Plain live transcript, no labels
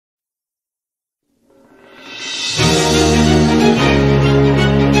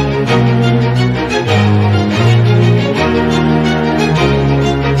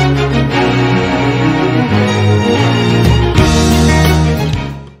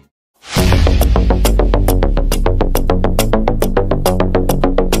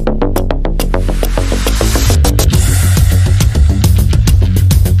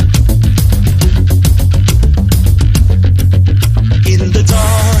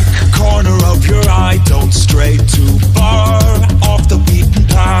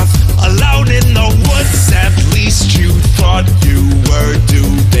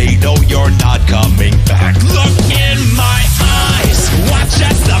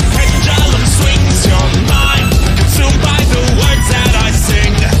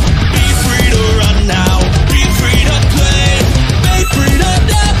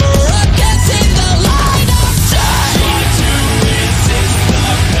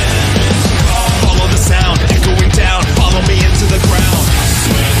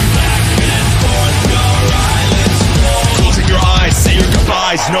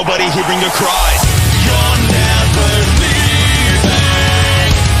cries. You're never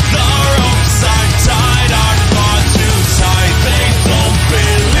leaving. The ropes I've tied are far too tight. They don't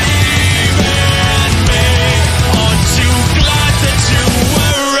believe in me. Aren't you glad that you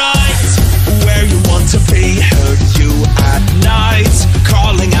were right? Where you want to be, heard you at night,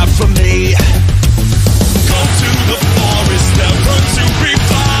 calling out for me. Go to the forest, never to be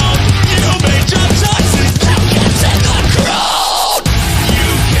found. You made your choices, now get in the crowd. You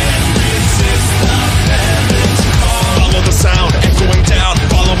can't resist the heaven's call. Follow the sound, echoing down,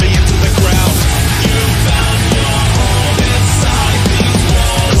 follow me into the ground. You found your home inside these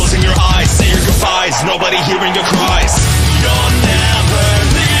walls. Closing your eyes, say your goodbyes, nobody hearing your cries. You're never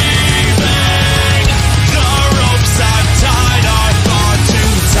leaving. The ropes I've tied are far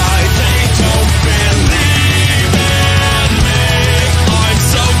too tight. They don't believe in me. I'm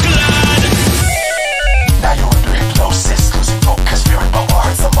so glad. Now you're under hypnosis, losing focus, fearing what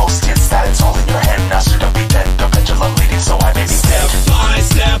hurts the most. It's that it's all in your head, now should I be dead? The pendulum leading, so I may be Step dead. by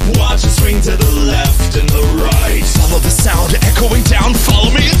step, watch it swing to the left and the right. Follow the sound echoing down,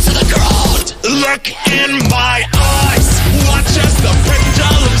 follow me into the ground. Look in my eyes, watch as the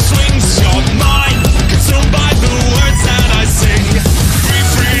pendulum swings. Your mind consumed by the words that I sing. Be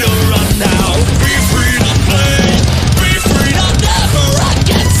free to run now, be free to play, be free to never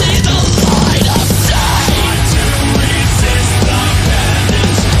again see the light of day. Try to resist the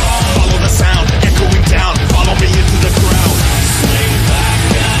heaven's call. Follow the sound echoing down, follow me into the ground. Swing back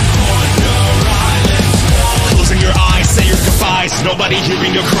and forth your eyelids fall. Closing your eyes, say your goodbyes, nobody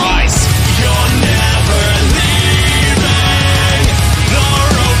hearing your cries. You're